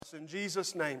us. In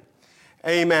Jesus' name,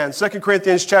 amen. 2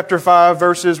 Corinthians chapter 5,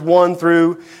 verses 1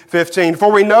 through 15.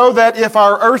 For we know that if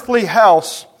our earthly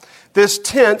house, this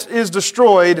tent, is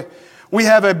destroyed, we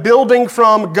have a building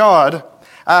from God,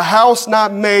 a house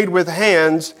not made with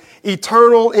hands,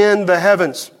 eternal in the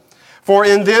heavens. For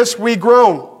in this we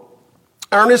groan,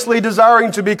 earnestly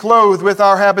desiring to be clothed with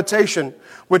our habitation,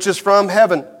 which is from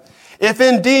heaven. If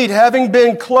indeed, having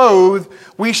been clothed,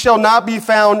 we shall not be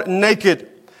found naked.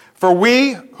 For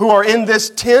we who are in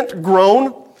this tent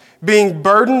groan, being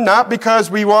burdened, not because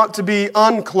we want to be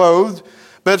unclothed,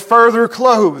 but further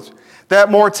clothed, that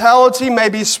mortality may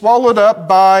be swallowed up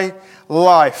by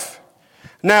life.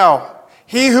 Now,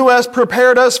 He who has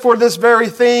prepared us for this very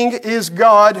thing is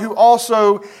God, who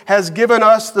also has given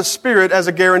us the Spirit as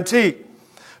a guarantee.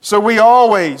 So we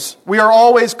are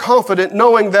always confident,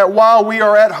 knowing that while we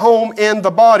are at home in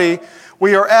the body,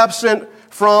 we are absent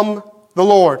from the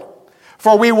Lord.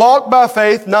 For we walk by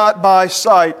faith, not by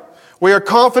sight. We are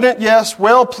confident, yes,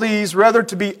 well pleased, rather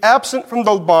to be absent from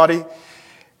the body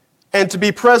and to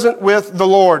be present with the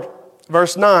Lord.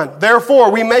 Verse 9,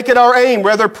 therefore we make it our aim,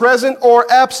 whether present or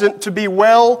absent, to be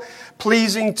well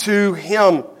pleasing to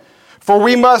Him. For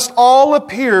we must all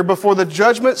appear before the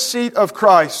judgment seat of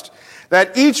Christ,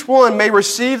 that each one may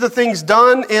receive the things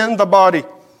done in the body,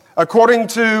 according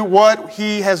to what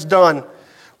he has done,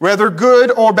 whether good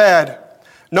or bad.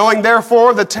 Knowing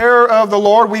therefore the terror of the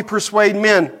Lord, we persuade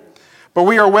men. But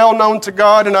we are well known to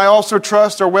God, and I also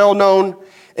trust are well known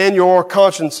in your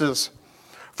consciences.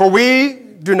 For we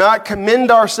do not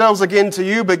commend ourselves again to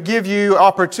you, but give you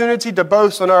opportunity to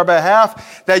boast on our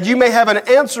behalf, that you may have an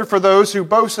answer for those who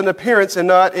boast in appearance and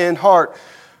not in heart.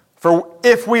 For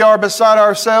if we are beside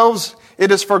ourselves, it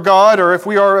is for God, or if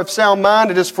we are of sound mind,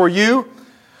 it is for you.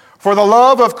 For the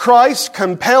love of Christ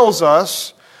compels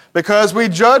us, because we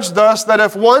judge thus that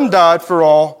if one died for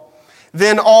all,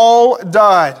 then all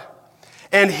died.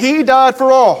 And He died for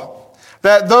all,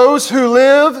 that those who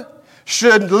live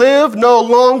should live no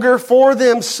longer for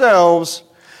themselves,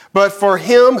 but for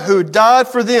Him who died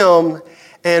for them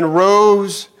and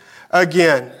rose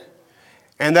again.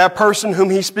 And that person whom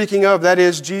he's speaking of, that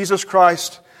is Jesus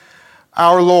Christ,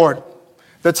 our Lord.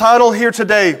 The title here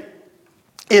today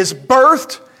is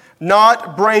Birthed,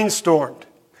 Not Brainstormed.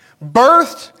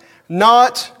 Birthed,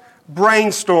 not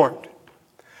brainstormed.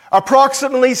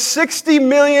 Approximately 60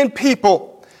 million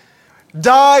people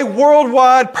die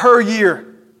worldwide per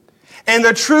year. And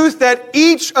the truth that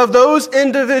each of those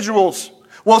individuals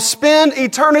will spend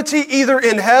eternity either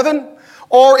in heaven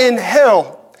or in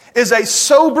hell is a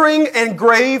sobering and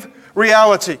grave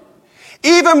reality.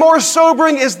 Even more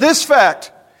sobering is this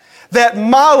fact that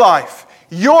my life,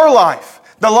 your life,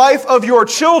 the life of your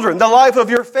children, the life of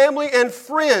your family and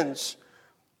friends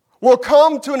will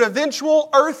come to an eventual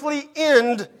earthly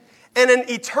end, and an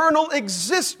eternal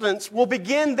existence will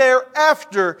begin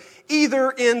thereafter,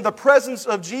 either in the presence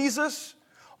of Jesus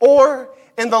or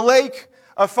in the lake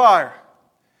of fire.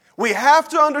 We have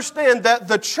to understand that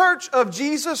the church of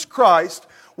Jesus Christ,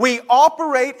 we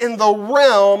operate in the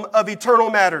realm of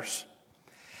eternal matters.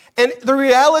 And the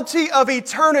reality of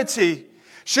eternity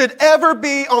should ever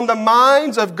be on the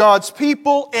minds of God's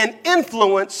people and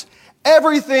influence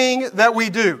everything that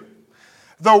we do.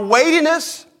 The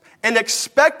weightiness and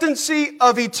expectancy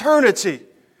of eternity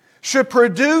should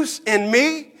produce in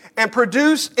me and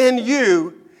produce in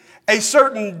you a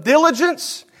certain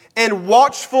diligence and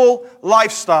watchful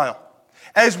lifestyle.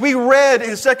 As we read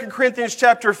in 2 Corinthians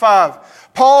chapter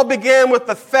 5, Paul began with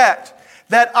the fact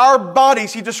that our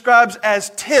bodies he describes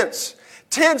as tents.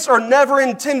 Tents are never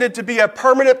intended to be a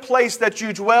permanent place that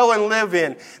you dwell and live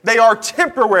in. They are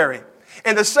temporary.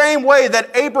 In the same way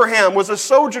that Abraham was a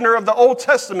sojourner of the Old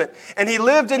Testament and he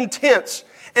lived in tents,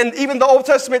 and even the Old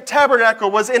Testament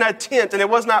tabernacle was in a tent and it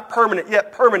was not permanent,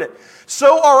 yet permanent.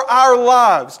 So are our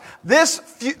lives. This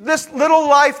little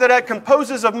life that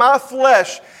composes of my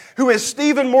flesh, who is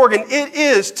Stephen Morgan, it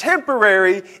is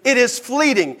temporary, it is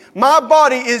fleeting. My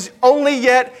body is only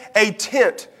yet a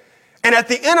tent. And at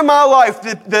the end of my life,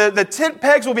 the tent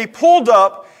pegs will be pulled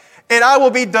up, and I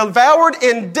will be devoured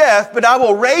in death, but I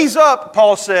will raise up,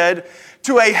 Paul said,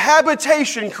 to a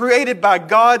habitation created by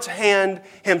God's hand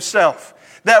Himself.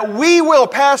 That we will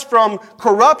pass from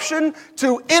corruption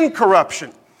to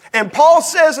incorruption. And Paul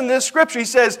says in this scripture, he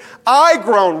says, I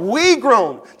groan, we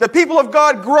groan, the people of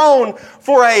God groan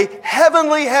for a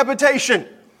heavenly habitation.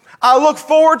 I look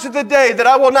forward to the day that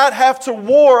I will not have to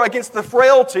war against the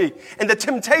frailty and the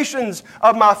temptations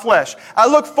of my flesh. I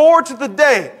look forward to the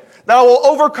day that I will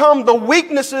overcome the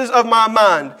weaknesses of my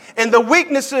mind and the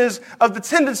weaknesses of the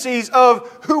tendencies of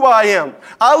who I am.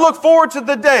 I look forward to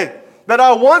the day that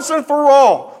I once and for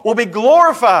all will be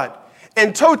glorified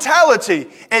in totality.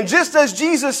 And just as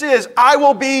Jesus is, I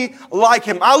will be like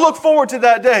Him. I look forward to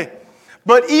that day.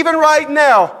 But even right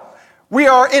now, we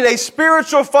are in a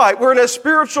spiritual fight. We're in a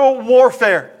spiritual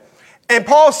warfare. And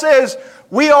Paul says,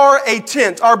 we are a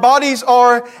tent. Our bodies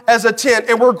are as a tent.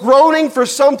 And we're groaning for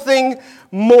something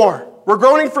more. We're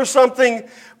groaning for something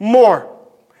more.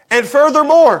 And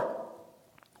furthermore,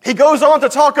 he goes on to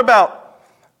talk about,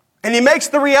 and he makes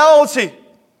the reality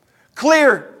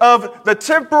clear of the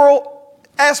temporal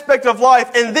aspect of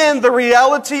life and then the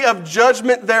reality of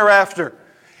judgment thereafter.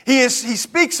 He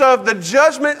speaks of the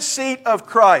judgment seat of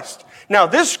Christ. Now,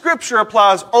 this scripture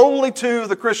applies only to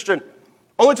the Christian.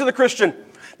 Only to the Christian.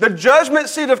 The judgment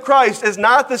seat of Christ is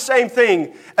not the same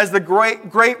thing as the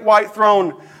great white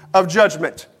throne of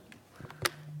judgment.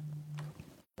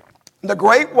 The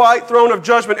great white throne of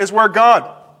judgment is where God,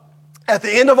 at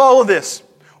the end of all of this,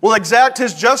 will exact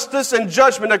His justice and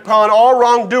judgment upon all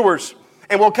wrongdoers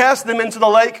and will cast them into the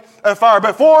lake of fire.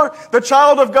 Before the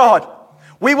child of God,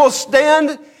 we will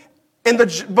stand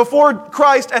before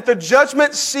Christ at the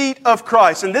judgment seat of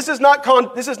Christ. And this is not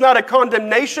a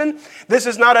condemnation. This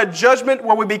is not a judgment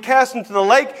where we be cast into the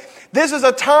lake. This is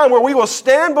a time where we will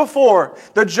stand before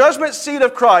the judgment seat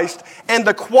of Christ, and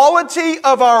the quality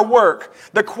of our work,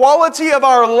 the quality of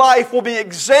our life will be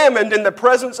examined in the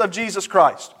presence of Jesus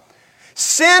Christ.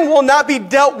 Sin will not be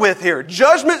dealt with here.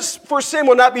 Judgment for sin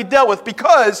will not be dealt with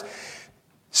because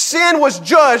sin was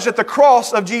judged at the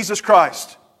cross of Jesus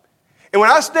Christ. And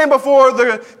when I stand before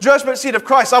the judgment seat of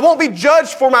Christ, I won't be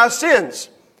judged for my sins.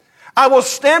 I will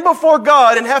stand before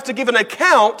God and have to give an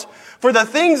account for the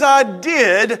things I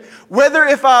did, whether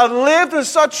if I lived in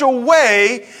such a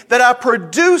way that I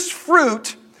produced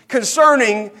fruit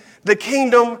concerning the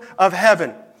kingdom of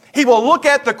heaven. He will look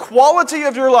at the quality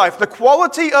of your life, the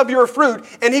quality of your fruit,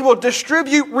 and He will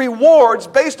distribute rewards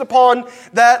based upon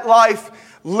that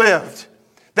life lived.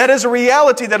 That is a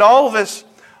reality that all of us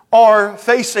are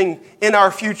facing in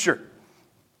our future.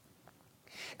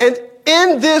 And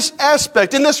in this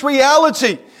aspect, in this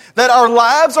reality that our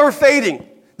lives are fading,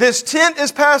 this tent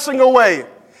is passing away,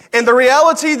 and the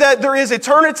reality that there is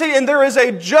eternity and there is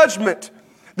a judgment,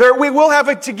 there we will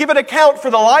have to give an account for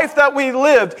the life that we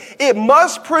lived, it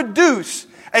must produce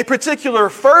a particular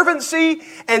fervency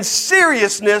and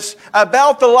seriousness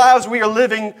about the lives we are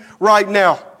living right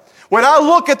now. When I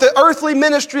look at the earthly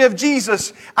ministry of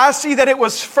Jesus, I see that it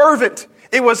was fervent,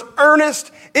 it was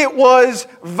earnest, it was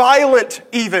violent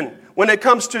even when it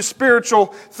comes to spiritual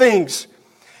things.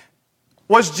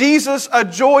 Was Jesus a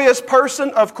joyous person?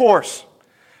 Of course.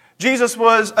 Jesus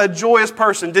was a joyous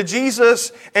person. Did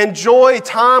Jesus enjoy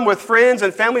time with friends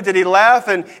and family? Did He laugh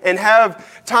and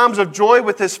have times of joy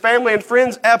with His family and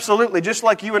friends? Absolutely, just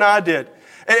like you and I did.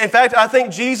 In fact, I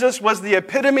think Jesus was the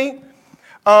epitome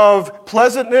of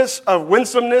pleasantness, of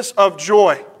winsomeness, of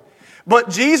joy. But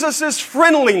Jesus'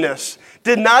 friendliness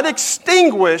did not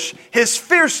extinguish His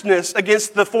fierceness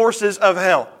against the forces of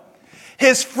hell.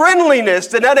 His friendliness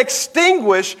did not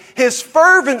extinguish His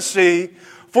fervency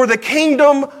for the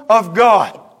kingdom of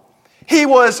God. He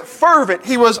was fervent.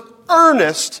 He was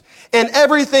earnest in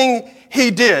everything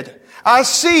He did. I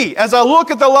see, as I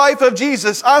look at the life of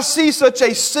Jesus, I see such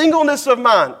a singleness of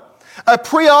mind, a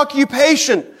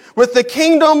preoccupation with the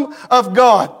kingdom of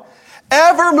God,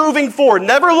 ever moving forward,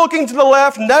 never looking to the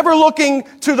left, never looking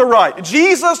to the right.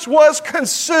 Jesus was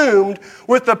consumed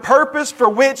with the purpose for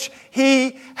which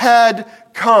He had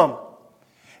come.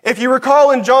 If you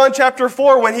recall in John chapter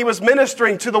 4, when He was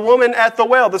ministering to the woman at the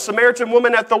well, the Samaritan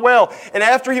woman at the well, and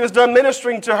after He was done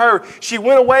ministering to her, she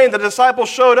went away and the disciples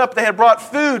showed up. They had brought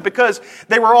food because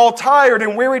they were all tired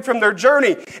and wearied from their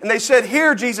journey. And they said,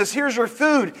 "Here, Jesus, here's your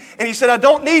food." And He said, "I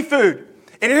don't need food."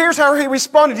 And here's how He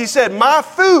responded. He said, "My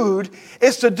food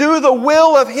is to do the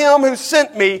will of Him who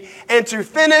sent me and to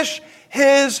finish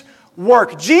His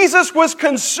work." Jesus was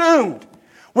consumed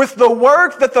with the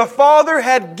work that the Father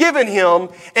had given Him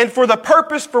and for the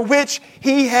purpose for which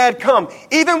He had come.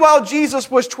 Even while Jesus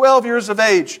was 12 years of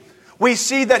age, we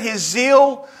see that His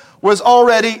zeal was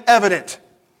already evident.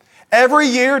 Every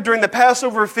year during the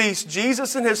Passover feast,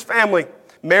 Jesus and His family,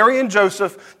 Mary and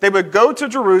Joseph, they would go to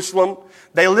Jerusalem.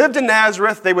 They lived in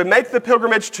Nazareth. They would make the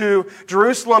pilgrimage to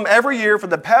Jerusalem every year for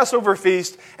the Passover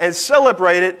feast and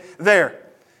celebrate it there.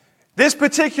 This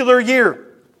particular year,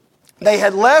 they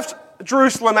had left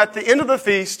Jerusalem at the end of the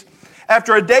feast.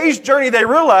 After a day's journey, they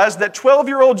realized that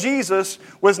 12-year-old Jesus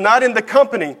was not in the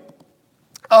company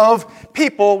of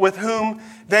people with whom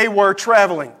they were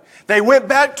traveling. They went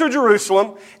back to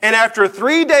Jerusalem, and after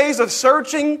 3 days of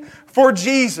searching for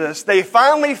Jesus, they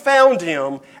finally found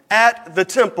Him at the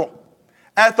temple.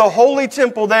 at the Holy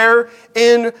Temple there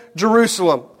in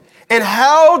Jerusalem. And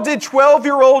how did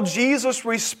 12-year-old Jesus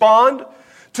respond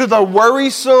to the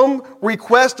worrisome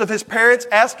request of his parents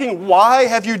asking, "Why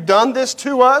have you done this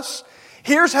to us?"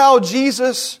 Here's how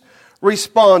Jesus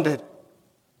responded.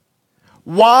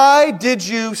 "Why did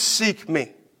you seek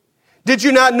me? Did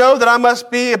you not know that I must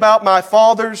be about my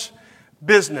Father's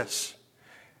business?"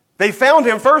 They found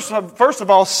him, first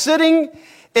of all, sitting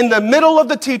in the middle of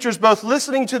the teachers, both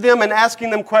listening to them and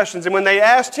asking them questions. And when they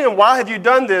asked him, "Why have you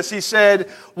done this?" he said,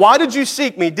 "Why did you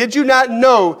seek me? Did you not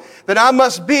know that I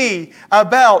must be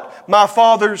about my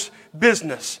Father's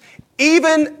business?"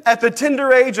 Even at the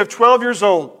tender age of 12 years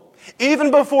old, even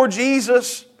before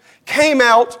Jesus came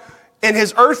out in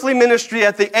his earthly ministry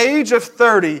at the age of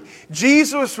 30,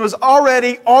 Jesus was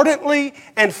already ardently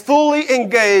and fully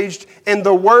engaged in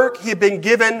the work he had been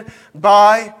given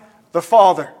by the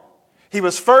Father. He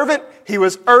was fervent, he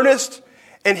was earnest,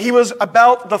 and he was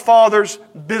about the Father's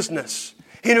business.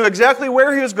 He knew exactly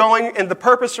where he was going and the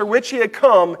purpose for which he had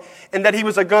come, and that he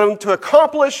was going to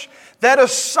accomplish that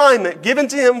assignment given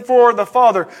to him for the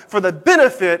Father for the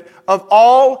benefit of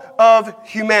all of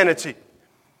humanity.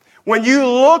 When you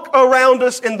look around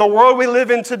us in the world we live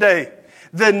in today,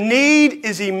 the need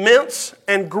is immense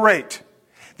and great.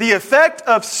 The effect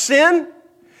of sin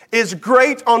is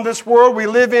great on this world we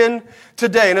live in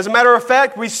today. And as a matter of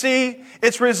fact, we see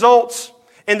its results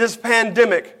in this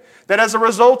pandemic. That as a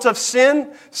result of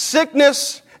sin,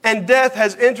 sickness and death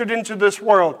has entered into this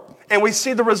world. And we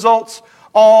see the results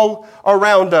all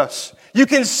around us. You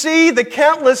can see the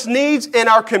countless needs in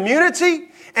our community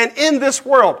and in this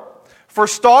world. For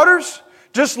starters,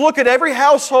 just look at every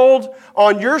household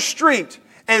on your street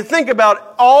and think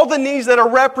about all the needs that are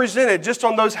represented just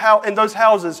on in those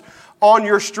houses on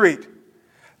your street.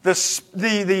 The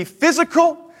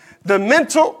physical, the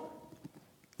mental,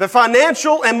 the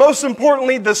financial, and most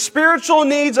importantly, the spiritual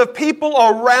needs of people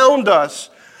around us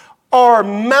are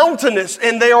mountainous,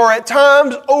 and they are at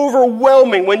times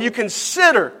overwhelming when you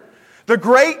consider the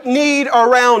great need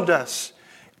around us.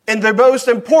 And the most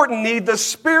important need, the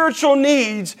spiritual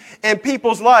needs in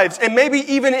people's lives, and maybe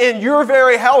even in your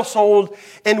very household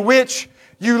in which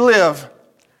you live.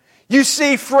 You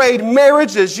see frayed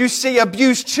marriages, you see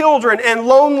abused children and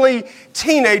lonely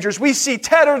teenagers. We see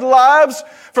tattered lives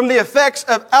from the effects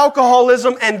of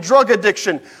alcoholism and drug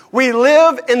addiction. We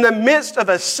live in the midst of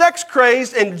a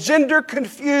sex-crazed and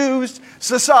gender-confused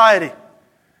society.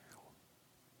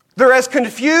 They're as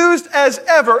confused as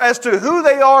ever as to who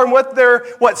they are and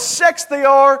what sex they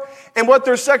are and what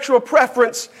their sexual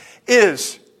preference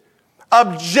is.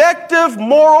 Objective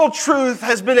moral truth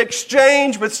has been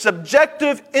exchanged with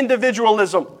subjective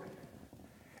individualism.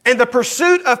 And the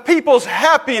pursuit of people's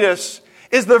happiness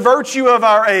is the virtue of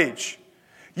our age.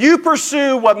 You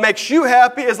pursue what makes you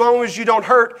happy as long as you don't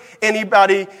hurt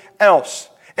anybody else.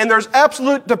 And there's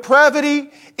absolute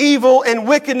depravity, evil, and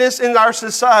wickedness in our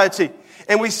society.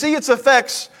 And we see its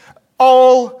effects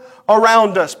all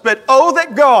around us. But oh,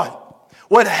 that God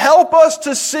would help us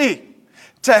to see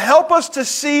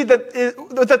that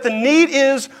the need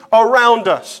is around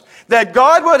us. That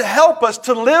God would help us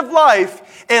to live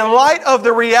life in light of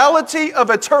the reality of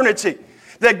eternity.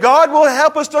 That God will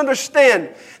help us to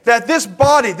understand that this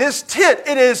body, this tent,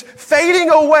 it is fading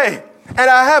away. And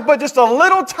I have but just a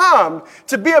little time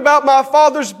to be about my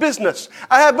Father's business.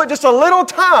 I have but just a little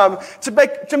time to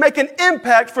make an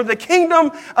impact for the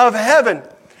kingdom of heaven.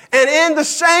 And in the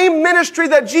same ministry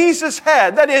that Jesus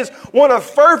had, that is one of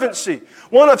fervency,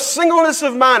 one of singleness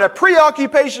of mind, a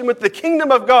preoccupation with the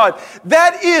kingdom of God,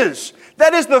 that is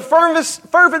the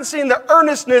fervency and the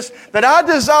earnestness that I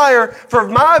desire for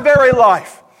my very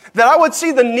life. That I would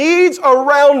see the needs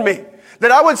around me.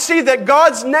 That I would see that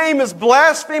God's name is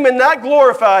blasphemed and not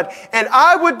glorified. And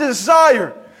I would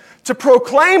desire to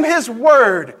proclaim His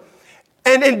word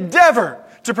and endeavor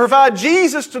to provide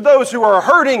Jesus to those who are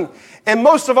hurting and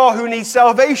most of all who need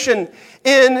salvation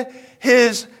in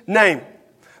His name.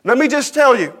 Let me just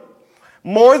tell you,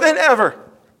 more than ever,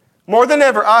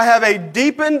 I have a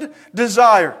deepened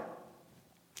desire.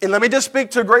 And let me just speak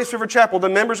to Grace River Chapel, the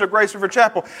members of Grace River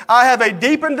Chapel. I have a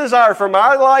deepened desire for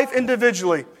my life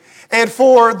individually and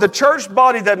for the church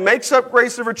body that makes up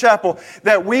Grace River Chapel,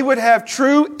 that we would have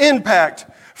true impact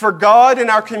for God in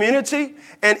our community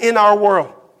and in our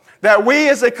world. That we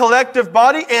as a collective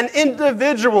body and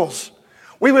individuals,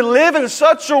 we would live in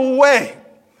such a way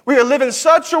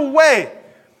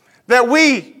that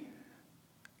we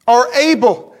are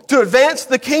able to advance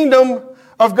the kingdom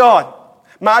of God.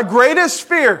 My greatest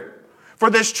fear for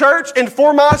this church and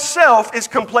for myself is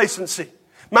complacency.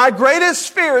 My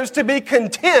greatest fear is to be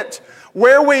content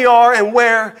where we are and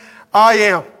where I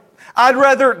am. I'd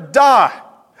rather die.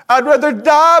 I'd rather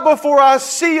die before I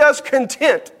see us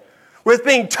content with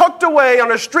being tucked away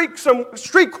on a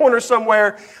street corner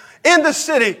somewhere in the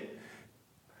city,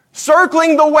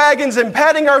 circling the wagons and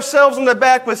patting ourselves on the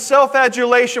back with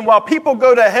self-adulation while people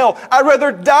go to hell. I'd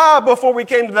rather die before we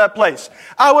came to that place.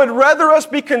 I would rather us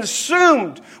be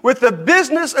consumed with the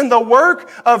business and the work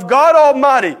of God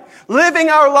Almighty, living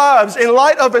our lives in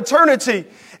light of eternity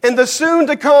and the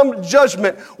soon-to-come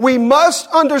judgment. We must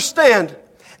understand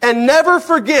and never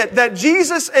forget that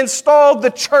Jesus installed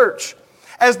the church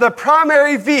as the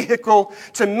primary vehicle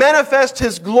to manifest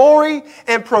His glory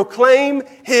and proclaim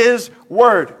His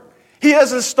word. He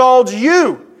has installed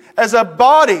you as a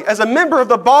body, as a member of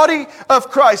the body of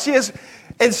Christ. He has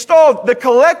installed the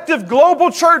collective global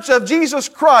church of Jesus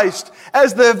Christ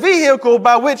as the vehicle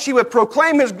by which He would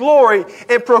proclaim His glory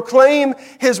and proclaim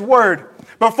His word.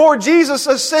 Before Jesus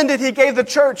ascended, He gave the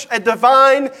church a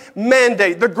divine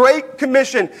mandate, the Great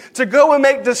Commission, to go and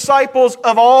make disciples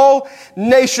of all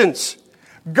nations.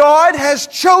 God has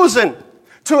chosen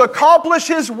to accomplish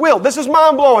His will. This is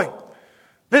mind-blowing.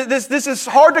 This is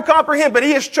hard to comprehend, but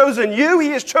He has chosen you. He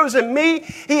has chosen me.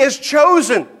 He has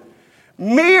chosen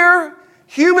mere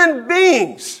human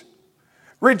beings,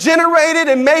 regenerated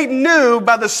and made new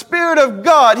by the Spirit of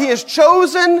God. He has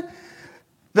chosen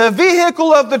the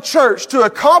vehicle of the church to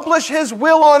accomplish His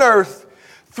will on earth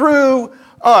through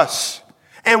us.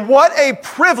 And what a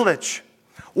privilege.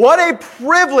 What a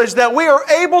privilege that we are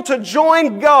able to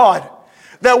join God,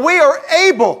 that we are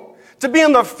able to be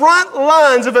in the front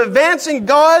lines of advancing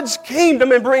God's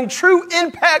kingdom and bring true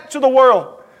impact to the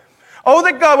world. Oh,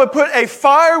 that God would put a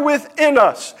fire within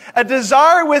us, a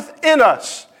desire within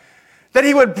us, that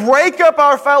He would break up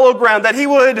our fallow ground, that He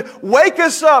would wake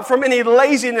us up from any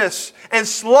laziness and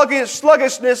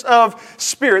sluggishness of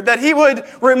spirit, that He would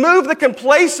remove the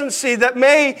complacency that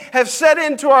may have set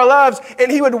into our lives, and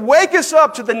He would wake us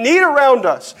up to the need around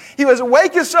us. He would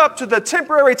wake us up to the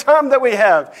temporary time that we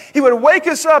have. He would wake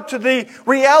us up to the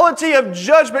reality of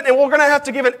judgment, and we're going to have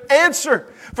to give an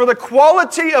answer for the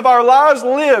quality of our lives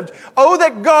lived. Oh,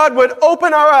 that God would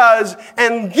open our eyes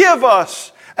and give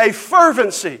us a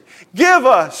fervency, give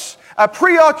us a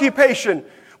preoccupation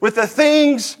with the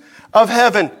things of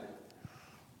heaven.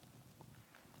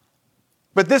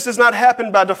 But this does not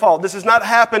happen by default. This does not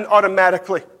happen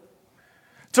automatically.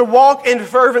 To walk in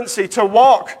fervency, to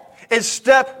walk in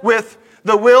step with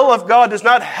the will of God does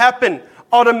not happen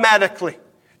automatically.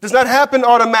 Does not happen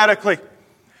automatically.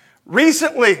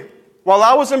 Recently, while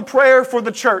I was in prayer for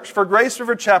the church, for Grace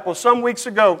River Chapel, some weeks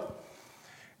ago,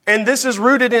 and this is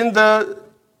rooted in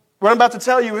what I'm about to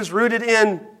tell you is rooted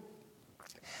in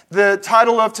the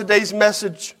title of today's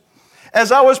message.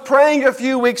 As I was praying a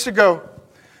few weeks ago,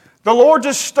 the Lord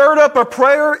just stirred up a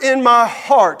prayer in my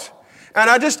heart.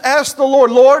 And I just asked the Lord,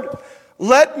 Lord,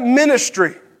 let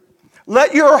ministry,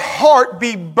 let your heart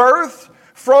be birthed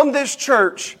from this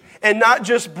church and not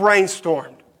just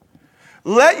brainstormed.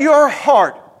 Let your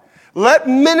heart, let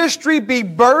ministry be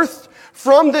birthed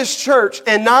from this church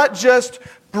and not just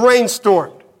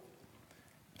brainstormed.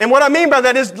 And what I mean by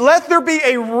that is let there be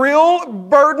a real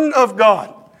burden of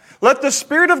God. Let the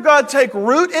Spirit of God take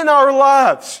root in our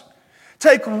lives.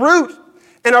 Take root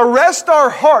and arrest our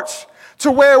hearts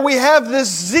to where we have this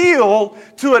zeal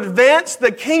to advance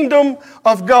the kingdom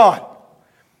of God.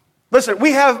 Listen,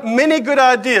 we have many good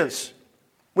ideas.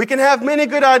 We can have many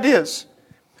good ideas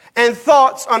and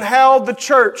thoughts on how the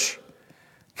church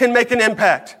can make an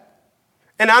impact.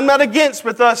 And I'm not against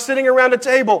with us sitting around a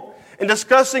table and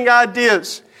discussing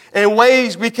ideas and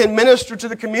ways we can minister to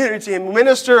the community and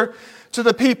minister to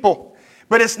the people.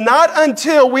 But it's not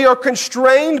until we are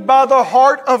constrained by the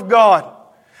heart of God,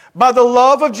 by the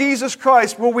love of Jesus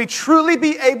Christ, will we truly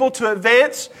be able to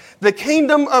advance the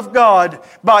kingdom of God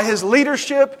by His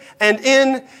leadership and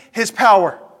in His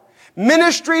power.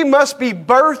 Ministry must be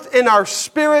birthed in our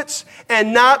spirits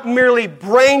and not merely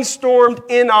brainstormed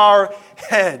in our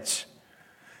heads.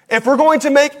 If we're going to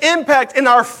make impact in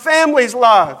our families'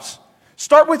 lives,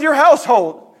 start with your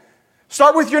household.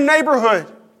 Start with your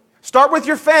neighborhood. Start with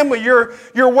your family, your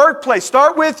workplace.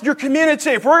 Start with your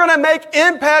community. If we're going to make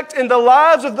impact in the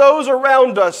lives of those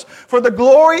around us for the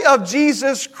glory of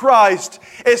Jesus Christ,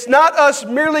 it's not us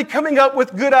merely coming up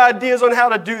with good ideas on how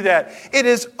to do that. It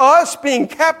is us being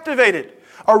captivated,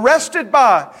 arrested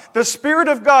by the Spirit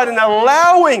of God and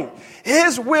allowing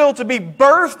His will to be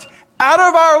birthed out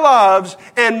of our lives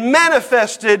and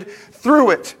manifested through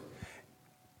it.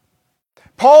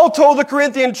 Paul told the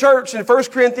Corinthian church in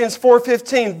 1 Corinthians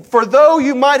 4:15, "For though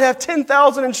you might have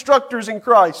 10,000 instructors in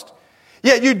Christ,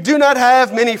 yet you do not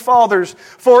have many fathers.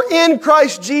 For in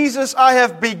Christ Jesus I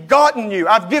have begotten you."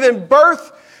 I've given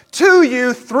birth to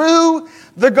you through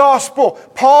the gospel.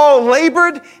 Paul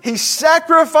labored, he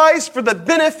sacrificed for the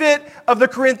benefit of the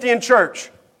Corinthian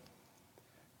church.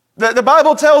 The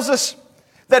Bible tells us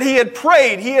that he had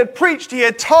prayed, he had preached, he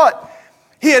had taught,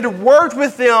 he had worked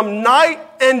with them night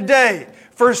and day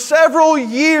for several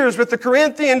years with the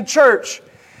Corinthian church.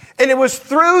 And it was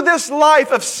through this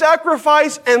life of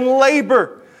sacrifice and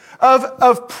labor,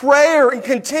 of prayer and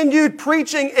continued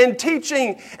preaching and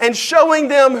teaching and showing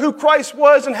them who Christ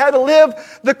was and how to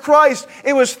live the Christ.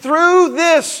 It was through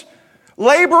this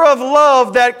labor of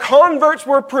love that converts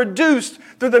were produced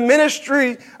through the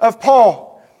ministry of Paul.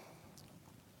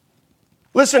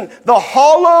 Listen, the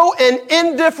hollow and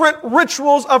indifferent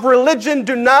rituals of religion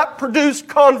do not produce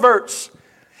converts.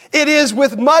 It is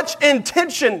with much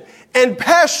intention and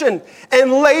passion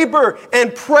and labor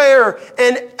and prayer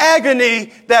and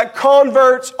agony that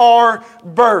converts are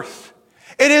birthed.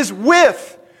 It is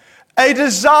with a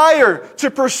desire to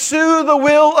pursue the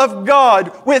will of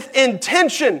God with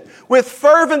intention, with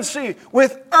fervency,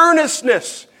 with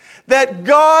earnestness, that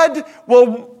God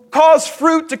will cause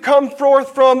fruit to come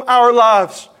forth from our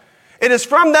lives. It is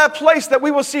from that place that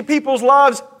we will see people's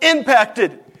lives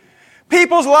impacted.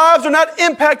 People's lives are not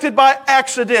impacted by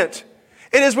accident.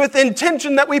 It is with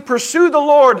intention that we pursue the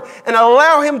Lord and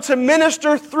allow Him to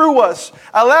minister through us.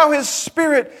 Allow His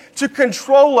Spirit to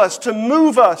control us, to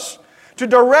move us, to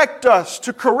direct us,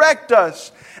 to correct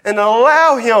us, and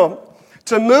allow Him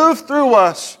to move through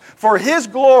us for His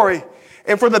glory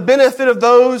and for the benefit of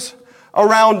those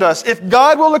around us. If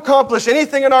God will accomplish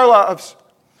anything in our lives,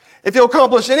 if He'll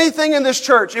accomplish anything in this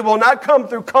church, it will not come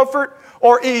through comfort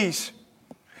or ease.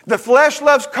 The flesh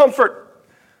loves comfort.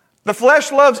 The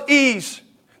flesh loves ease.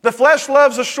 The flesh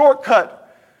loves a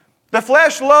shortcut. The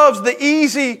flesh loves the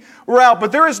easy route.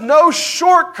 But there is no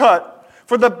shortcut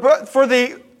for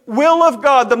the will of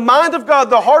God, the mind of God,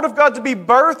 the heart of God to be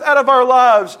birthed out of our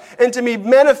lives and to be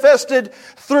manifested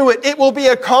through it. It will be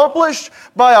accomplished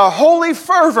by a holy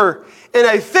fervor and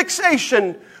a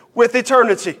fixation with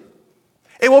eternity.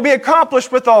 It will be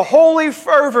accomplished with a holy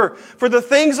fervor for the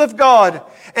things of God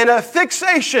and a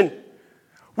fixation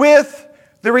with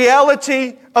the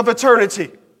reality of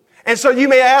eternity. And so you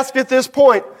may ask at this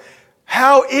point,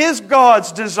 how is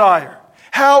God's desire?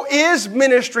 How is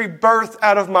ministry birthed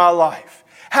out of my life?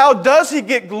 How does He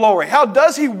get glory? How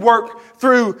does He work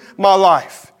through my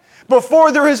life?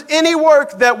 Before there is any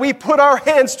work that we put our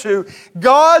hands to,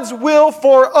 God's will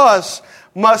for us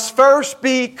must first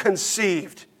be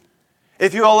conceived.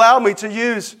 If you allow me to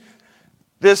use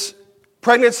this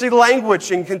pregnancy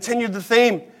language and continue the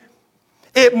theme,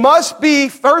 it must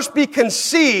first be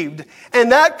conceived,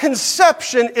 and that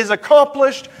conception is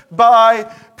accomplished by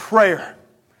prayer.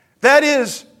 That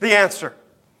is the answer.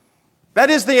 That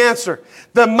is the answer.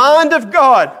 The mind of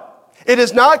God, it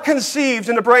is not conceived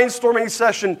in a brainstorming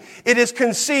session. It is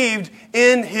conceived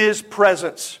in His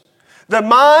presence. The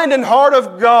mind and heart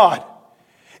of God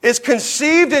is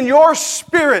conceived in your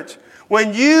spirit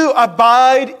when you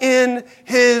abide in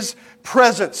His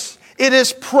presence. It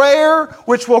is prayer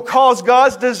which will cause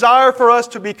God's desire for us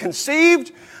to be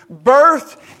conceived,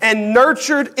 birthed, and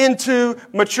nurtured into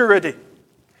maturity.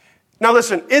 Now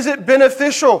listen, is it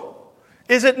beneficial?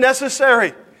 Is it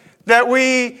necessary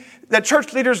that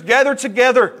church leaders gather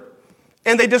together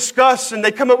and they discuss and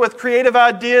they come up with creative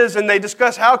ideas and they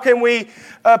discuss how can we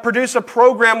produce a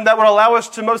program that would allow us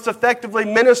to most effectively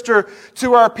minister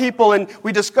to our people, and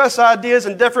we discuss ideas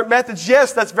and different methods?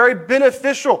 Yes, that's very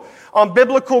beneficial on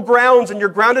biblical grounds and you're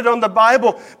grounded on the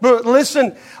Bible. But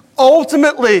listen,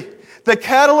 ultimately, the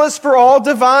catalyst for all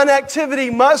divine activity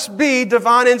must be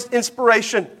divine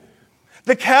inspiration.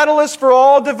 The catalyst for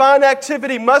all divine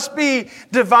activity must be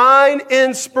divine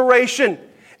inspiration,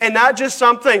 and not just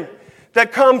something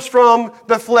that comes from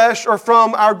the flesh or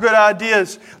from our good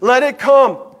ideas. Let it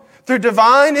come through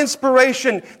divine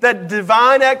inspiration, that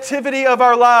divine activity of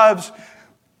our lives,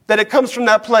 that it comes from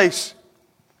that place.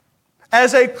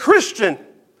 As a Christian,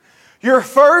 your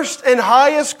first and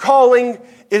highest calling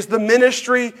is the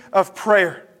ministry of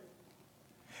prayer.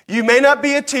 You may not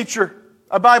be a teacher,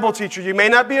 a Bible teacher. You may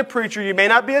not be a preacher. You may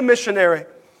not be a missionary.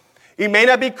 You may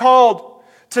not be called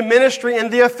to ministry in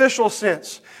the official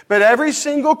sense. But every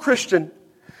single Christian,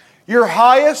 your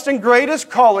highest and greatest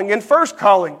calling and first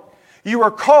calling, you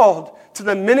are called to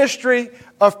the ministry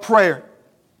of prayer.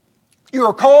 You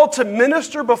are called to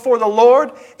minister before the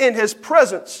Lord in His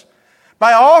presence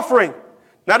by offering,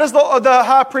 not as the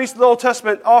high priest of the Old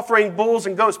Testament offering bulls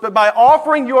and goats, but by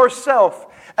offering yourself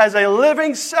as a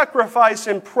living sacrifice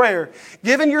in prayer,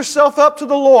 giving yourself up to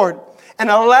the Lord and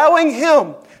allowing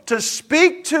Him to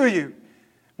speak to you,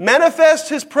 manifest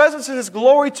His presence and His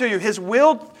glory to you, His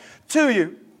will to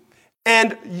you,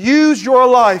 and use your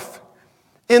life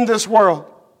in this world.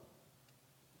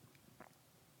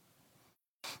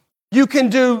 You can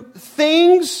do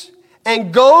things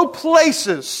and go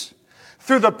places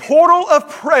through the portal of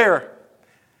prayer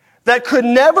that could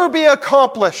never be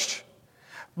accomplished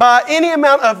by any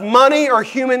amount of money or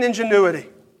human ingenuity.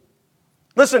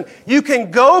 Listen, you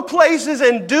can go places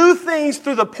and do things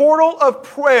through the portal of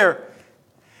prayer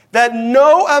that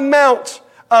no amount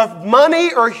of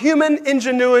money or human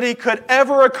ingenuity could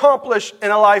ever accomplish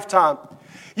in a lifetime.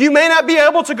 You may not be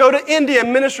able to go to India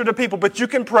and minister to people, but you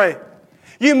can pray.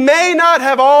 You may not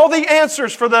have all the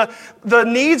answers for the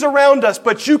needs around us,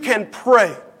 but you can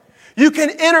pray. You can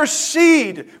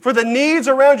intercede for the needs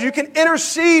around you. You can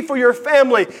intercede for your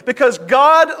family because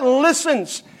God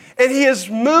listens and He is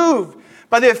moved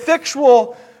by the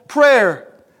effectual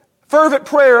prayer, fervent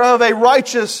prayer of a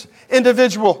righteous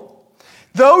individual.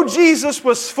 Though Jesus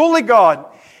was fully God,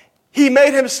 He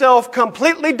made Himself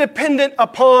completely dependent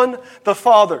upon the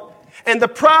Father. And the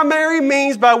primary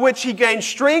means by which He gained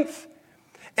strength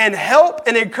and help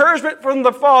and encouragement from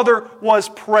the Father was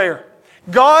prayer.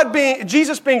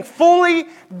 Jesus being fully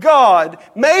God,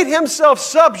 made Himself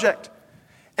subject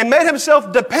and made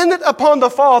Himself dependent upon the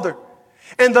Father.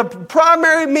 And the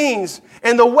primary means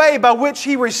and the way by which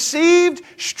He received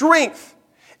strength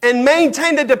and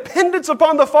maintained a dependence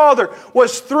upon the Father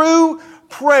was through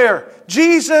prayer.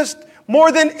 Jesus,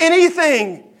 more than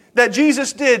anything that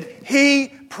Jesus did, He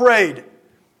prayed.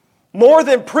 More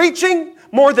than preaching,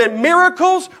 more than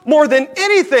miracles, more than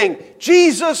anything,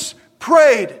 Jesus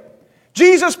prayed.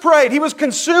 Jesus prayed. He was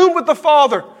consumed with the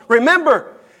Father.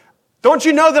 Remember, don't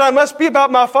you know that I must be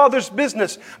about my Father's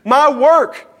business? My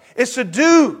work is to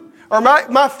do, or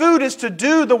my food is to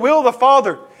do the will of the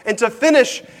Father and to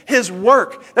finish His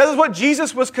work. That is what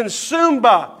Jesus was consumed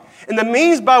by. And the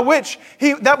means by which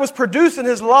that was produced in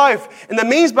His life, and the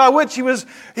means by which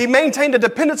He maintained a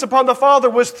dependence upon the Father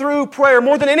was through prayer.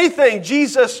 More than anything,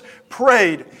 Jesus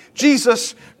prayed.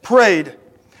 Jesus prayed.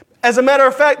 As a matter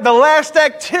of fact, the last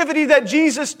activity that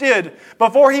Jesus did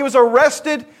before He was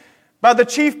arrested by the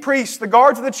chief priests, the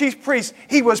guards of the chief priests,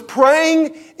 He was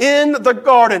praying in the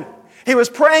garden. He was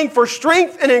praying for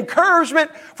strength and encouragement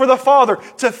for the Father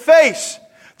to face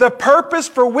the purpose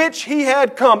for which He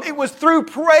had come. It was through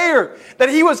prayer that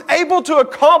He was able to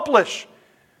accomplish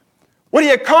what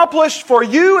He accomplished for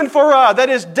you and for I, that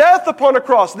is death upon a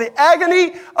cross, the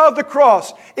agony of the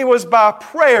cross. It was by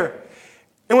prayer.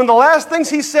 And when the last things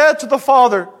He said to the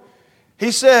Father,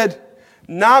 He said,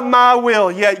 "Not my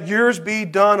will, yet yours be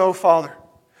done, O Father.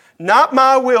 Not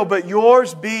my will, but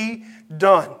yours be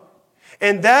done."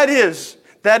 And that is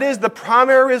the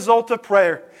primary result of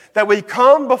prayer, that we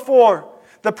come before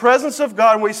the presence of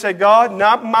God and we say, "God,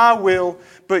 not my will,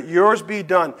 but yours be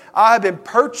done. I have been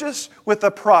purchased with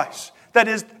a price. That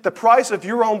is the price of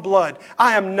your own blood.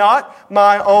 I am not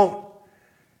my own.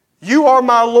 You are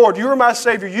my Lord. You are my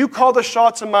Savior. You call the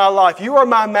shots in my life. You are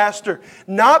my master.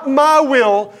 Not my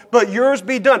will, but yours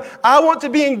be done. I want to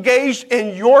be engaged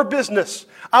in your business.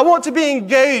 I want to be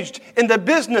engaged in the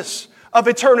business of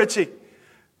eternity,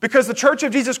 because the Church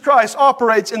of Jesus Christ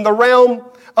operates in the realm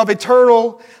of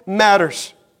eternal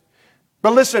matters.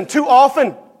 But listen, too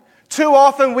often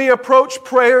we approach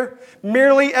prayer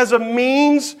merely as a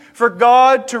means for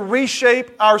God to reshape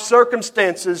our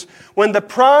circumstances, when the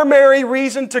primary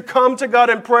reason to come to God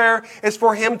in prayer is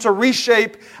for Him to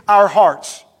reshape our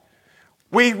hearts.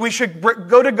 We should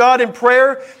go to God in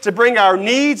prayer to bring our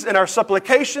needs and our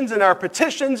supplications and our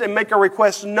petitions and make our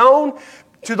requests known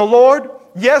to the Lord.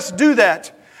 Yes, do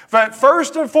that. But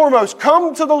first and foremost,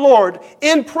 come to the Lord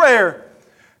in prayer,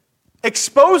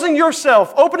 exposing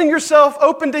yourself, opening yourself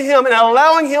open to Him and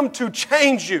allowing Him to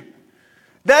change you.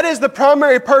 That is the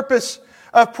primary purpose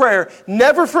of prayer.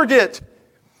 Never forget,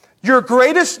 your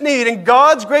greatest need and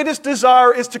God's greatest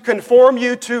desire is to conform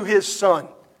you to His Son,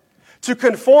 to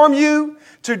conform you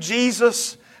to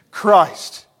Jesus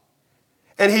Christ.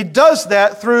 And He does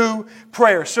that through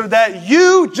prayer, so that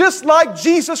you, just like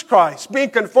Jesus Christ, being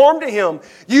conformed to Him,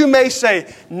 you may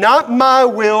say, "Not my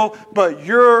will, but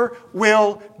your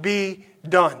will be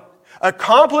done."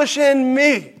 Accomplish in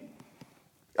me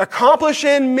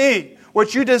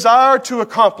what you desire to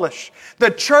accomplish.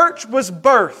 The church was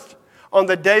birthed on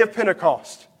the day of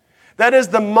Pentecost. That is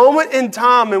the moment in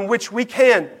time in which we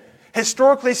can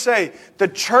historically say the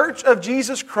Church of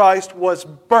Jesus Christ was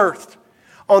birthed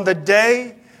on the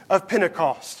day of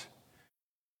Pentecost.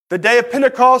 The day of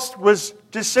Pentecost was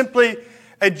just simply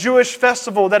a Jewish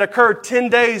festival that occurred 10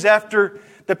 days after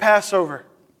the Passover.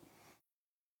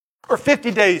 Or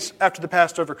 50 days after the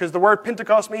Passover, because the word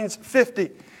Pentecost means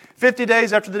 50. 50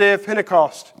 days after the day of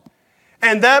Pentecost.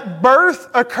 And that birth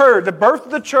occurred, the birth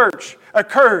of the church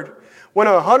occurred when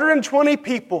 120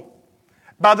 people,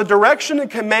 by the direction and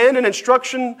command and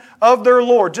instruction of their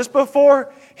Lord, just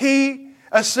before He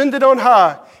ascended on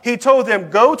high, He told them,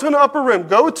 go to an upper room,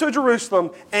 go to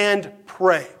Jerusalem and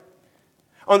pray.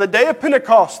 On the day of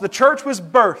Pentecost, the church was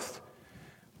birthed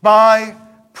by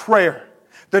prayer.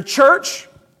 The church,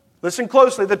 listen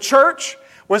closely, the church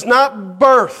was not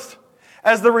birthed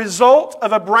as the result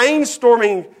of a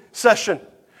brainstorming session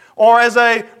or as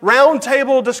a round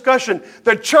table discussion.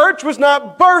 The church was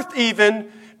not birthed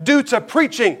even due to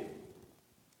preaching.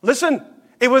 Listen,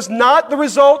 it was not the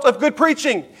result of good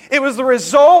preaching. It was the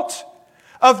result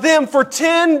of them for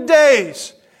 10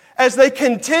 days as they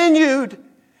continued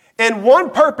in one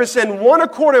purpose, in one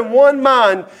accord, in one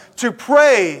mind to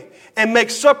pray and make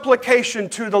supplication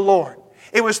to the Lord.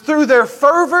 It was through their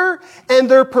fervor and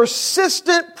their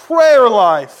persistent prayer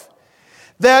life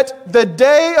that the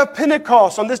day of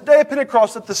Pentecost, on this day of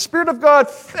Pentecost, that the Spirit of God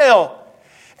fell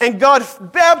and God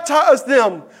baptized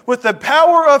them with the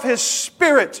power of His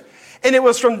Spirit. And it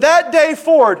was from that day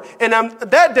forward, and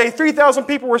that day 3,000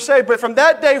 people were saved, but from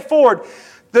that day forward,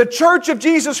 the Church of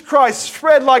Jesus Christ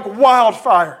spread like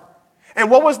wildfire. And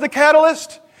what was the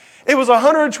catalyst? It was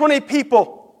 120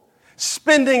 people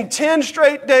spending 10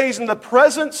 straight days in the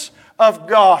presence of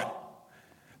God.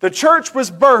 The church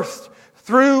was birthed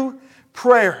through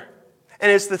prayer.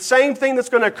 And it's the same thing that's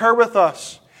going to occur with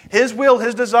us. His will,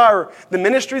 His desire, the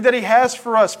ministry that He has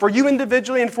for us, for you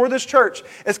individually and for this church,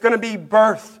 it's going to be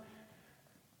birthed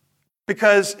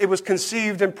because it was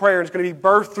conceived in prayer. It's going to be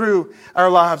birthed through our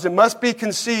lives. It must be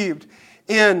conceived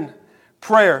in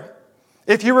prayer.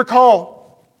 If you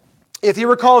recall,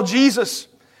 Jesus,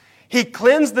 He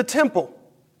cleansed the temple,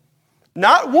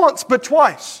 not once, but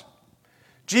twice.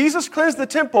 Jesus cleansed the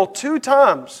temple 2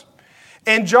 times.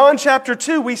 In John chapter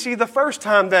 2, we see the first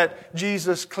time that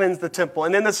Jesus cleansed the temple.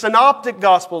 And in the Synoptic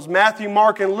Gospels, Matthew,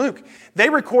 Mark, and Luke, they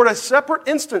record a separate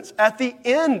instance at the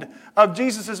end of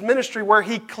Jesus' ministry where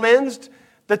He cleansed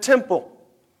the temple.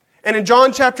 And in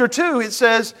John chapter 2, it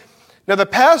says, now the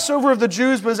Passover of the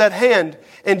Jews was at hand,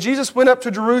 and Jesus went up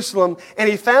to Jerusalem, and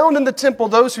He found in the temple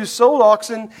those who sold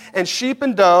oxen and sheep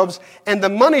and doves, and the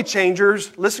money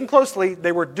changers, listen closely,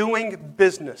 they were doing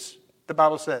business, the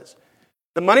Bible says.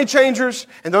 The money changers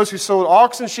and those who sold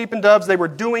oxen, sheep, and doves, they were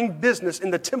doing business in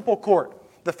the temple court,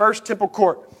 the first temple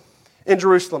court in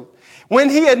Jerusalem. When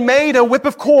He had made a whip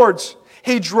of cords,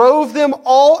 He drove them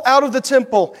all out of the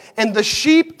temple, and the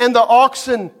sheep and the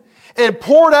oxen, and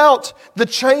poured out the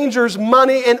changers'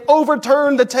 money and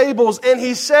overturned the tables. And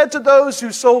He said to those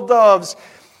who sold doves,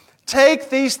 take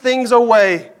these things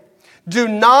away. Do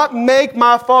not make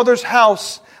my Father's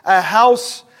house a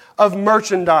house of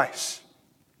merchandise.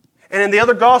 And in the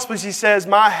other Gospels He says,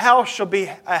 my house shall be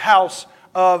a house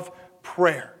of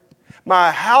prayer.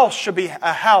 My house shall be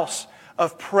a house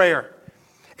of prayer.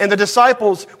 And the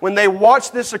disciples, when they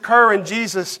watched this occur in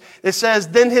Jesus, it says,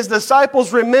 then His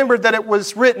disciples remembered that it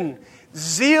was written,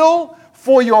 zeal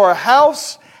for your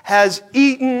house has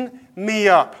eaten me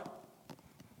up.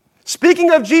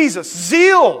 Speaking of Jesus,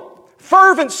 zeal,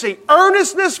 fervency,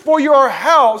 earnestness for your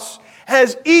house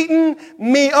has eaten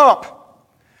me up.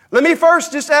 Let me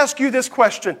first just ask you this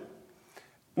question.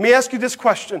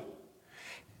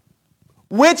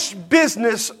 Which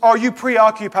business are you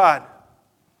preoccupied?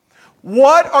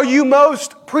 What are you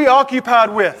most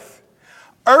preoccupied with?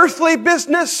 Earthly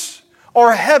business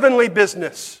or heavenly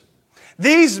business?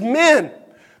 These men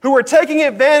who were taking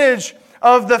advantage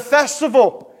of the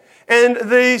festival and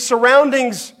the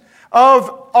surroundings of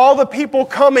all the people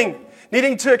coming,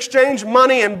 needing to exchange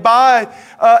money and buy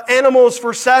animals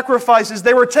for sacrifices.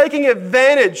 They were taking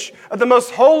advantage of the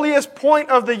most holiest point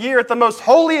of the year, at the most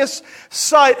holiest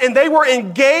site, and they were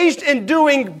engaged in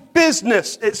doing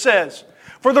business, it says,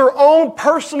 for their own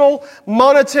personal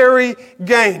monetary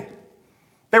gain.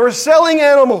 They were selling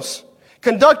animals,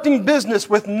 conducting business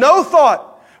with no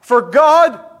thought for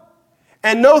God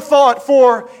and no thought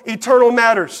for eternal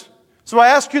matters. So I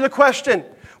ask you the question,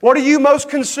 what are you most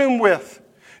consumed with?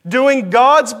 Doing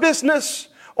God's business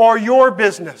or your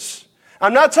business?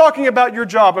 I'm not talking about your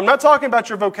job. I'm not talking about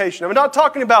your vocation. I'm not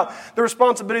talking about the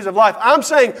responsibilities of life. I'm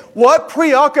saying what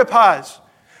preoccupies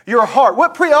your heart?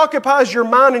 What preoccupies your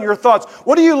mind and your thoughts?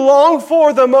 What do you long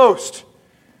for the most?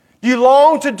 Do you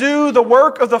long to do the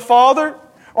work of the Father?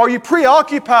 Or are you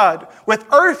preoccupied with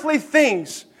earthly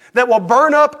things that will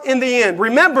burn up in the end?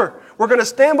 Remember, we're going to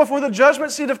stand before the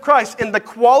judgment seat of Christ, and the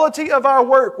quality of our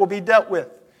work will be dealt with.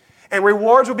 And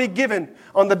rewards will be given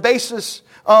on the basis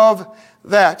of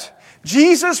that.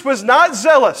 Jesus was not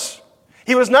zealous.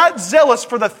 He was not zealous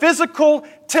for the physical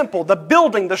temple, the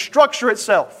building, the structure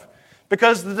itself.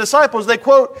 Because the disciples, they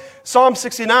quote Psalm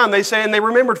 69, they say, and they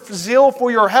remembered, zeal for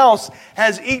your house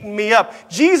has eaten me up.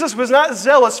 Jesus was not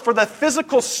zealous for the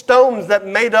physical stones that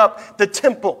made up the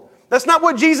temple. That's not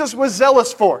what Jesus was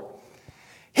zealous for.